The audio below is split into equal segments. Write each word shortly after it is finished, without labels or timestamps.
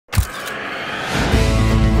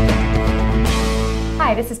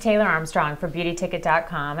Hi, this is Taylor Armstrong for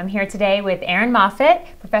BeautyTicket.com. I'm here today with Erin Moffett,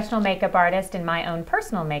 professional makeup artist and my own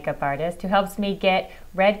personal makeup artist who helps me get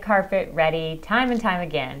red carpet ready time and time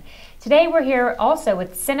again. Today we're here also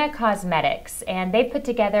with Senna Cosmetics, and they've put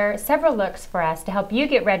together several looks for us to help you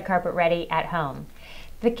get red carpet ready at home.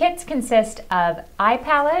 The kits consist of eye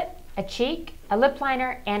palette, a cheek, a lip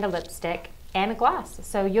liner, and a lipstick, and a gloss,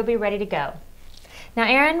 so you'll be ready to go. Now,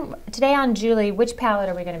 Erin, today on Julie, which palette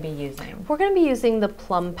are we going to be using? We're going to be using the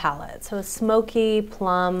plum palette, so a smoky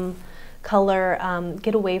plum color.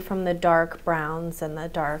 Get away from the dark browns and the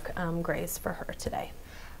dark grays for her today.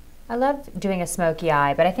 I love doing a smoky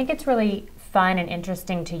eye, but I think it's really fun and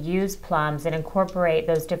interesting to use plums and incorporate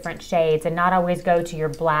those different shades and not always go to your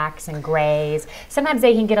blacks and grays. Sometimes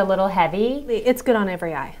they can get a little heavy. It's good on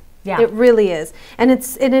every eye. Yeah. It really is. And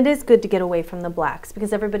it is good to get away from the blacks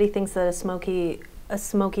because everybody thinks that a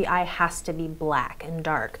smoky eye has to be black and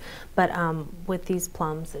dark, but with these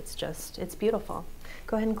plums it's beautiful.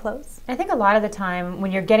 Go ahead and close. I think a lot of the time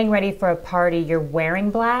when you're getting ready for a party, you're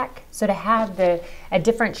wearing black, so to have a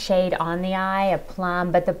different shade on the eye, a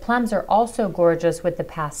plum, but the plums are also gorgeous with the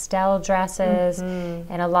pastel dresses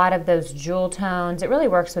and a lot of those jewel tones. It really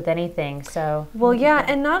works with anything. So well, yeah,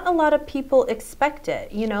 and not a lot of people expect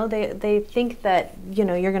it. You know, they think that, you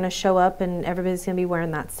know, you're going to show up and everybody's going to be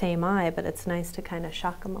wearing that same eye, but it's nice to kind of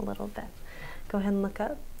shock them a little bit. Go ahead and look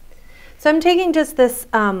up. So I'm taking just this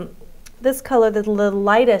this color, the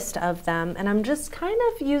lightest of them, and I'm just kind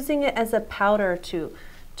of using it as a powder to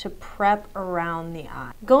prep around the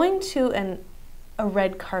eye. Going to a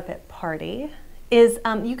red carpet party is,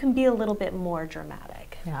 you can be a little bit more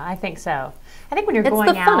dramatic. Yeah, I think so. I think when you're going out,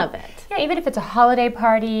 it's the fun of it. Yeah, even if it's a holiday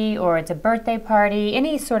party or it's a birthday party,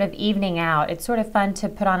 any sort of evening out, it's sort of fun to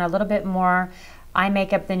put on a little bit more eye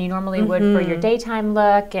makeup than you normally would for your daytime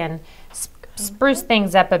look and spruce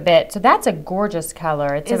things up a bit. So that's a gorgeous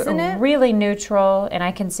color. It's really neutral, and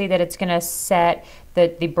I can see that it's going to set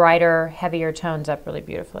the brighter, heavier tones up really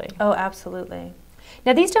beautifully. Oh, absolutely.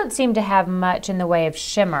 Now these don't seem to have much in the way of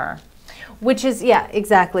shimmer. Which is, yeah,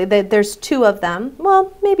 exactly. There's two of them,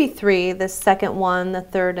 well, maybe three, the second one, the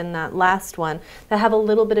third, and that last one, that have a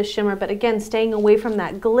little bit of shimmer, but again, staying away from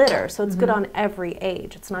that glitter, so it's good on every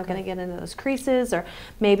age. It's not going to get into those creases, or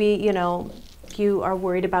maybe, you know, you are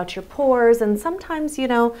worried about your pores, and sometimes, you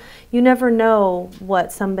know, you never know what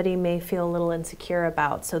somebody may feel a little insecure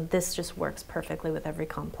about, so this just works perfectly with every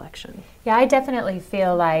complexion. Yeah, I definitely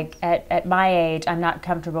feel like at my age I'm not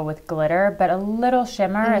comfortable with glitter, but a little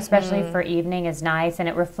shimmer, especially for evening, is nice, and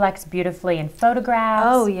it reflects beautifully in photographs.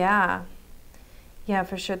 Oh yeah. Yeah,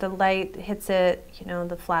 for sure. The light hits it, you know,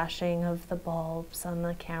 the flashing of the bulbs on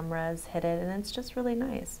the cameras hit it, and it's just really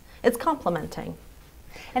nice. It's complementing.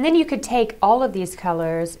 And then you could take all of these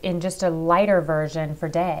colors in just a lighter version for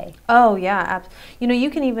day. Oh yeah, you know, you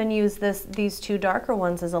can even use these two darker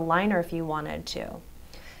ones as a liner if you wanted to.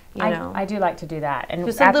 You know, I do like to do that, and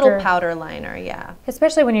just a little powder liner, yeah.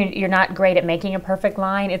 Especially when you're not great at making a perfect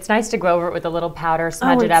line, it's nice to go over it with a little powder,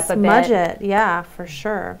 smudge it up a bit. Smudge it, yeah, for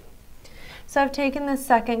sure. So I've taken the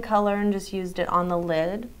second color and just used it on the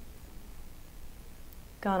lid,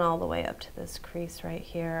 gone all the way up to this crease right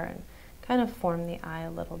here, and kind of form the eye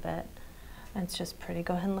a little bit. And it's just pretty.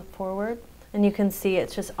 Go ahead and look forward, and you can see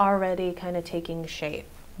it's just already kind of taking shape.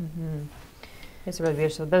 It's really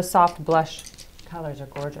beautiful. Those soft blush colors are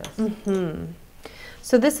gorgeous.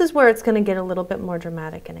 So this is where it's going to get a little bit more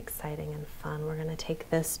dramatic and exciting and fun. We're going to take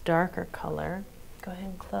this darker color, go ahead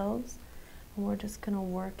and close, and we're just going to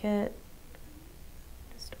work it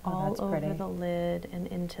just all over the lid and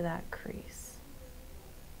into that crease.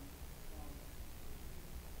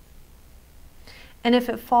 And if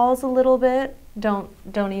it falls a little bit, don't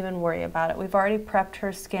even worry about it. We've already prepped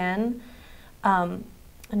her skin,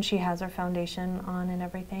 and she has her foundation on and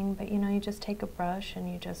everything, but you know, you just take a brush and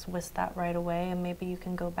you just whisk that right away, and maybe you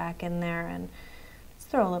can go back in there and just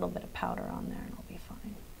throw a little bit of powder on there and it'll be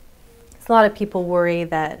fine. So a lot of people worry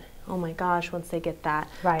that, oh my gosh, once they get that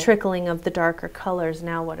trickling of the darker colors,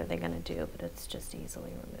 now what are they going to do? But it's just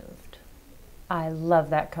easily removed. I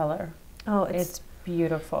love that color. Oh, it's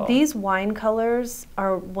beautiful. These wine colors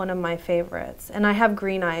are one of my favorites, and I have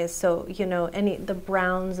green eyes, so you know, the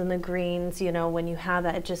browns and the greens, you know, when you have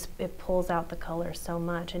that, it pulls out the color so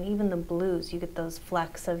much, and even the blues, you get those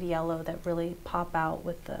flecks of yellow that really pop out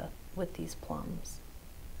with these plums.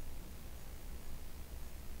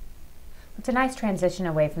 It's a nice transition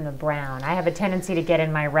away from the brown. I have a tendency to get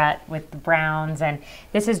in my rut with the browns, and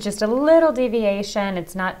this is just a little deviation.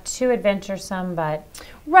 It's not too adventuresome, but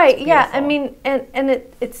right, yeah. I mean, and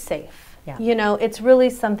it's safe. Yeah. You know, it's really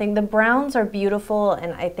something. The browns are beautiful,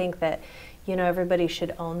 and I think that, You know, everybody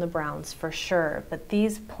should own the browns for sure, but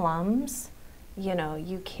these plums, you know,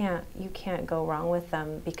 you can't go wrong with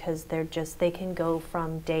them because they can go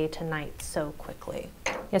from day to night so quickly.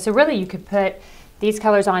 Yeah, so really you could put these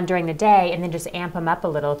colors on during the day and then just amp them up a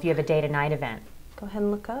little if you have a day to night event. Go ahead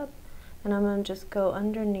and look up, and I'm going to just go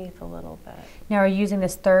underneath a little bit. Now, are you using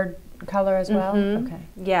this third color as well? Okay.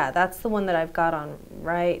 Yeah, that's the one that I've got on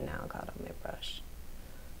right now, got on my brush.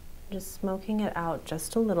 Just smoking it out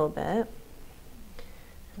just a little bit.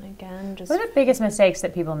 And again, just... What are the biggest mistakes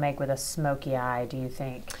that people make with a smoky eye, do you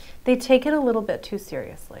think? They take it a little bit too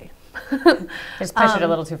seriously. Just push it a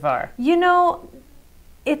little too far. You know,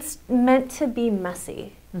 it's meant to be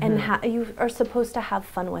messy, and you are supposed to have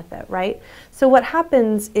fun with it, right? So what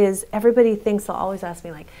happens is everybody thinks, they'll always ask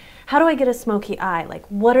me, like, how do I get a smoky eye? Like,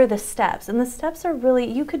 what are the steps? And the steps are really,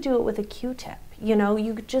 you could do it with a Q-tip. You know,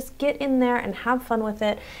 you could just get in there and have fun with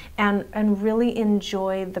it and really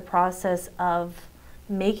enjoy the process of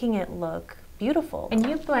making it look beautiful. And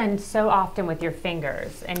you blend so often with your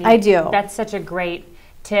fingers. And I do. That's such a great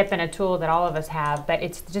tip and a tool that all of us have, but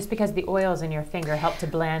it's just because the oils in your finger help to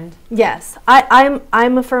blend. Yes, I'm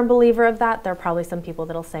a firm believer of that. There are probably some people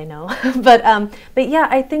that'll say no, but yeah,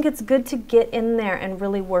 I think it's good to get in there and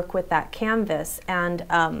really work with that canvas and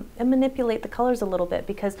manipulate the colors a little bit,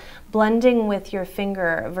 because blending with your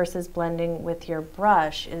finger versus blending with your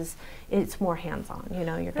brush it's more hands-on. You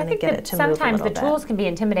know, you're going to get it to move a little bit. Sometimes the tools can be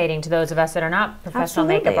intimidating to those of us that are not professional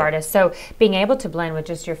makeup artists. So being able to blend with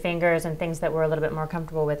just your fingers and things that we're a little bit more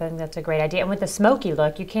comfortable with, I think that's a great idea. And with the smoky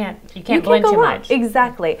look, you can't blend too much.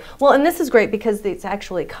 Exactly. Well, and this is great because these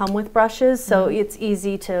actually come with brushes, so it's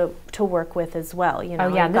easy to work with as well. You know,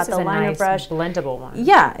 oh yeah, you've this got is the a liner nice brush. blendable one.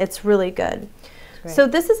 Yeah, it's really good. So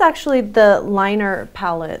this is actually the liner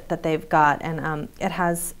palette that they've got, and it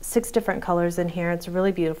has 6 different colors in here. It's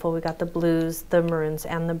really beautiful. We got the blues, the maroons,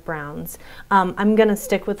 and the browns. I'm gonna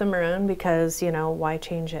stick with the maroon because, you know, why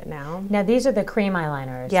change it now? Now these are the cream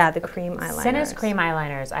eyeliners. Yeah, the cream eyeliners. Senna's cream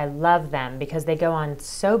eyeliners, I love them because they go on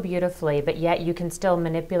so beautifully, but yet you can still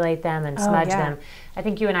manipulate them and smudge them. I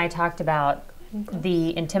think you and I talked about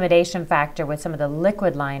the intimidation factor with some of the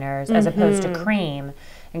liquid liners as opposed to cream,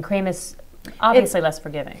 and cream is obviously less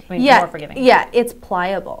forgiving. I mean, more forgiving. Yeah, it's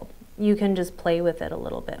pliable. You can just play with it a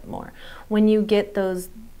little bit more. When you get the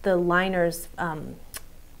liners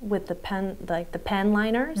with the pen, like the pen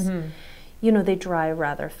liners, you know, they dry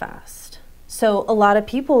rather fast. So a lot of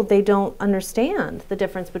people, they don't understand the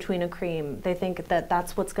difference between a cream. They think that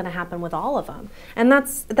that's what's going to happen with all of them. And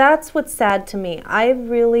that's what's sad to me. I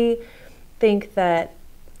really think that,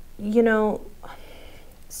 you know,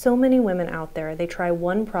 so many women out there, they try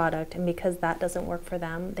one product, and because that doesn't work for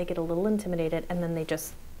them, they get a little intimidated, and then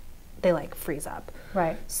they like freeze up.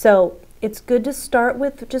 Right. So it's good to start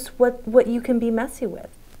with just what you can be messy with.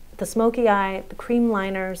 The smoky eye, the cream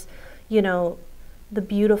liners, you know, the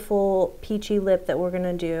beautiful peachy lip that we're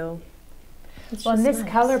gonna do. Well, in this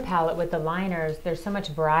color palette with the liners, there's so much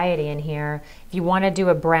variety in here. If you want to do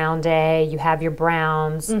a brown day, you have your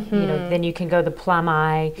browns, you know, then you can go the plum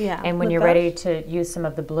eye. Yeah, and when you're ready to use some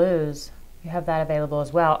of the blues, you have that available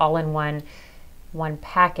as well, all in one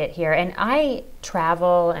packet here. And I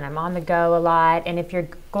travel and I'm on the go a lot, and if you're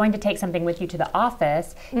going to take something with you to the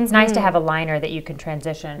office, it's nice to have a liner that you can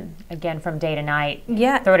transition again from day to night.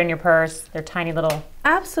 Yeah. Throw it in your purse. They're tiny little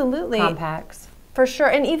compacts. For sure,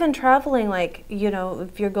 and even traveling, like, you know,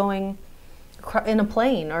 if you're going in a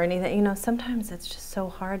plane or anything, you know, sometimes it's just so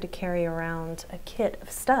hard to carry around a kit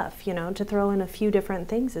of stuff, you know, to throw in a few different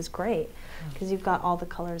things is great because you've got all the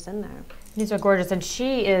colors in there. These are gorgeous, and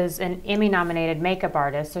she is an Emmy-nominated makeup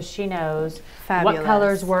artist, so she knows what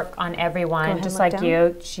colors work on everyone, just like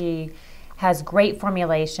you. She has great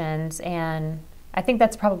formulations, and I think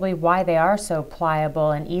that's probably why they are so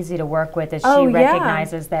pliable and easy to work with, is she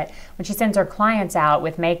recognizes that when she sends her clients out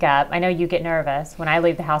with makeup, I know you get nervous when I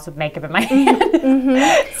leave the house with makeup in my hand.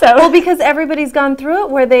 Well, because everybody's gone through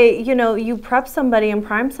it where they, you know, you prep somebody and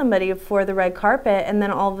prime somebody for the red carpet, and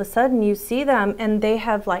then all of a sudden you see them and they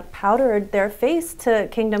have like powdered their face to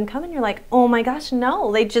Kingdom Come, and you're like, oh my gosh,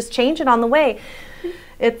 no, they just change it on the way.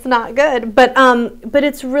 It's not good, but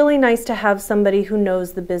it's really nice to have somebody who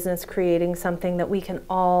knows the business creating something that we can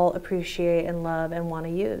all appreciate and love and want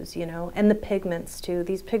to use, you know. And the pigments too.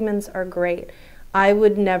 These pigments are great. I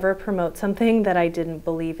would never promote something that I didn't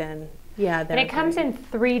believe in. Yeah, and it comes in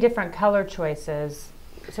 3 different color choices,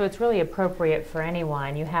 so it's really appropriate for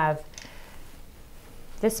anyone. You have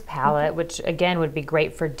this palette, which again would be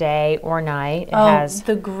great for day or night. It has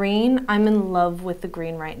the green. I'm in love with the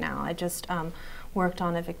green right now. I just worked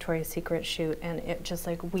on a Victoria's Secret shoot, and it just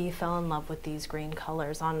like we fell in love with these green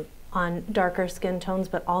colors on on darker skin tones,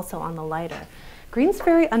 but also on the lighter. Green's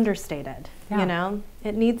very understated, you know?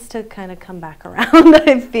 It needs to kind of come back around,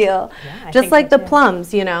 I feel. Yeah, just like the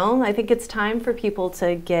plums, you know? I think it's time for people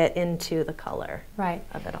to get into the color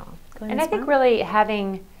of it all. And I think really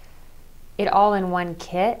having it all in one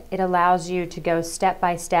kit, it allows you to go step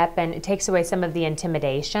by step, and it takes away some of the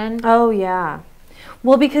intimidation. Oh, yeah.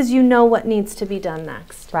 Well, because you know what needs to be done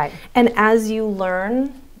next. Right. And as you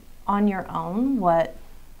learn on your own what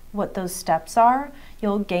those steps are,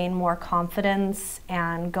 you'll gain more confidence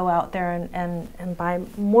and go out there and buy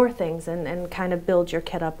more things and kind of build your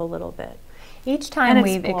kit up a little bit. Each time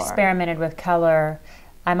we've experimented with color,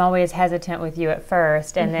 I'm always hesitant with you at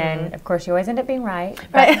first, and then of course you always end up being right.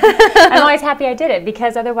 I'm always happy I did it,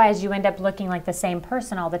 because otherwise you end up looking like the same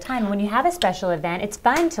person all the time. And when you have a special event, it's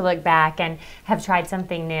fun to look back and have tried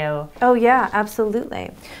something new. Oh yeah,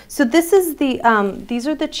 absolutely. So this is the these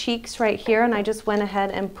are the cheeks right here, and I just went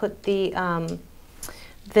ahead and put the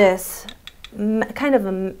this kind of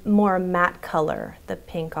a more matte color, the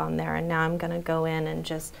pink, on there, and now I'm going to go in and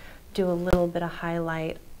just do a little bit of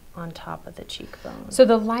highlight on top of the cheekbone. So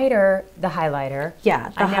the highlighter.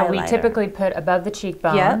 Yeah, I know we typically put above the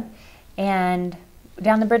cheekbone and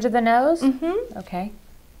down the bridge of the nose. Okay.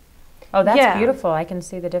 Oh, that's beautiful. I can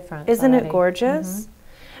see the difference. Isn't it gorgeous?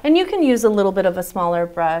 And you can use a little bit of a smaller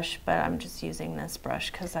brush, but I'm just using this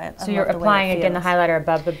brush because I So you're applying again the highlighter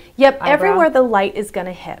above the eyebrow? Everywhere the light is going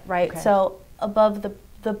to hit, right? Okay. So above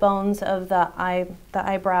the bones of the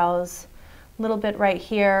eyebrows, a little bit right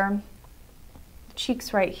here,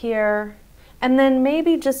 cheeks right here, and then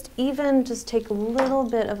maybe just take a little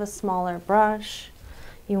bit of a smaller brush.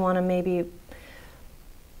 You want to maybe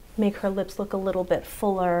make her lips look a little bit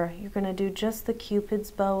fuller. You're going to do just the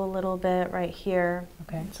Cupid's bow a little bit right here.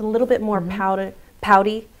 Okay. It's a little bit more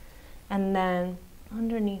pouty, and then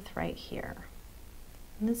underneath right here.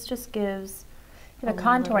 And this just gives... The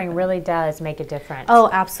contouring really does make a difference. Oh,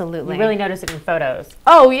 absolutely. You really notice it in photos.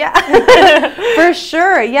 Oh, yeah. For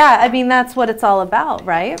sure. Yeah, I mean, that's what it's all about,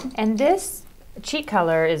 right? And this cheek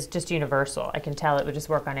color is just universal. I can tell it would just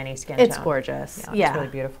work on any skin tone. It's gorgeous. Yeah, it's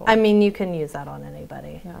really beautiful. I mean, you can use that on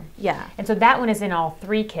anybody. Yeah. And so that one is in all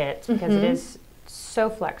 3 kits because it is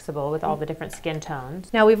so flexible with all the different skin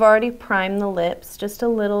tones. Now, we've already primed the lips, just a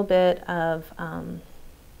little bit of...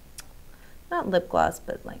 not lip gloss,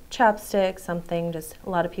 but like chapstick, something. Just a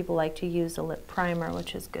lot of people like to use a lip primer,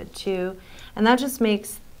 which is good too. And that just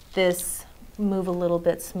makes this move a little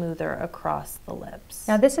bit smoother across the lips.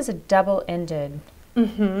 Now this is a double-ended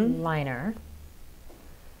liner.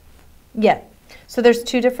 Yeah. So there's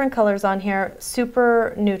 2 different colors on here.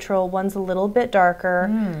 Super neutral. One's a little bit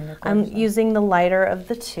darker. I'm using the lighter of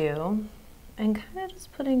the 2 and kind of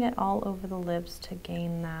just putting it all over the lips to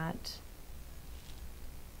gain that.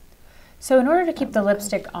 So in order to keep the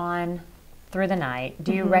lipstick on through the night,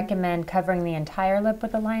 do you recommend covering the entire lip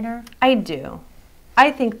with a liner? I do.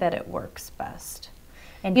 I think that it works best.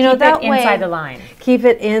 And keep it inside the line. Keep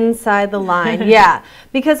it inside the line, yeah.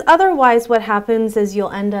 Because otherwise what happens is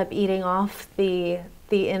you'll end up eating off the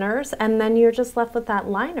inners, and then you're just left with that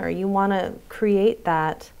liner. You want to create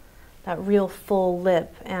that real full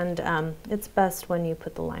lip, and it's best when you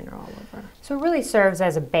put the liner all over. So it really serves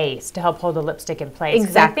as a base to help hold the lipstick in place.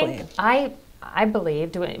 Exactly. I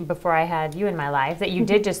believed before I had you in my life that you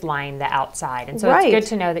did just line the outside, and so it's good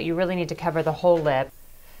to know that you really need to cover the whole lip.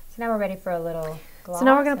 So now we're ready for a little gloss. So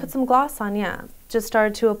now we're going to put some gloss on, Just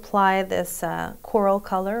started to apply this coral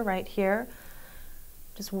color right here.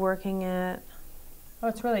 Just working it. Oh,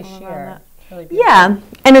 it's really sheer. Really beautiful. Yeah,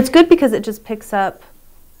 and it's good because it just picks up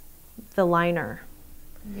the liner,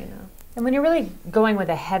 you know. And when you're really going with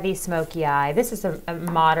a heavy smoky eye, this is a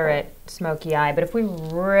moderate smoky eye, but if we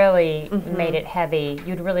really made it heavy,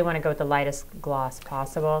 you'd really want to go with the lightest gloss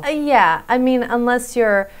possible. Yeah, I mean, unless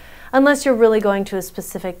you're really going to a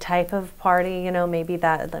specific type of party, you know, maybe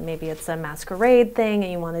it's a masquerade thing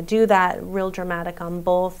and you want to do that real dramatic on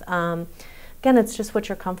both. Again, it's just what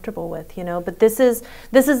you're comfortable with, you know. But this is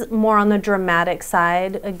more on the dramatic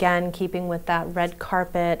side. Again, keeping with that red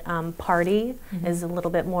carpet party is a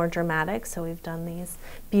little bit more dramatic. So we've done these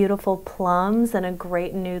beautiful plums and a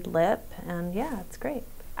great nude lip, and yeah, it's great.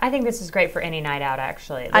 I think this is great for any night out,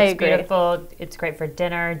 actually. It I looks agree. Beautiful. It's great for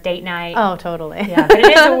dinner, date night. Oh, totally. Yeah, but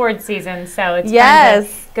it is award season, so it's fun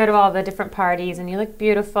to go to all the different parties, and you look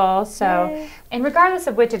beautiful. So, and regardless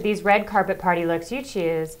of which of these red carpet party looks you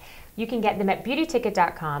choose, you can get them at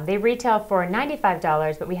beautyticket.com. They retail for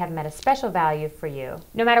 $95, but we have them at a special value for you.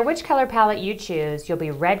 No matter which color palette you choose, you'll be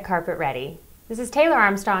red carpet ready. This is Taylor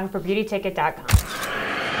Armstrong for beautyticket.com.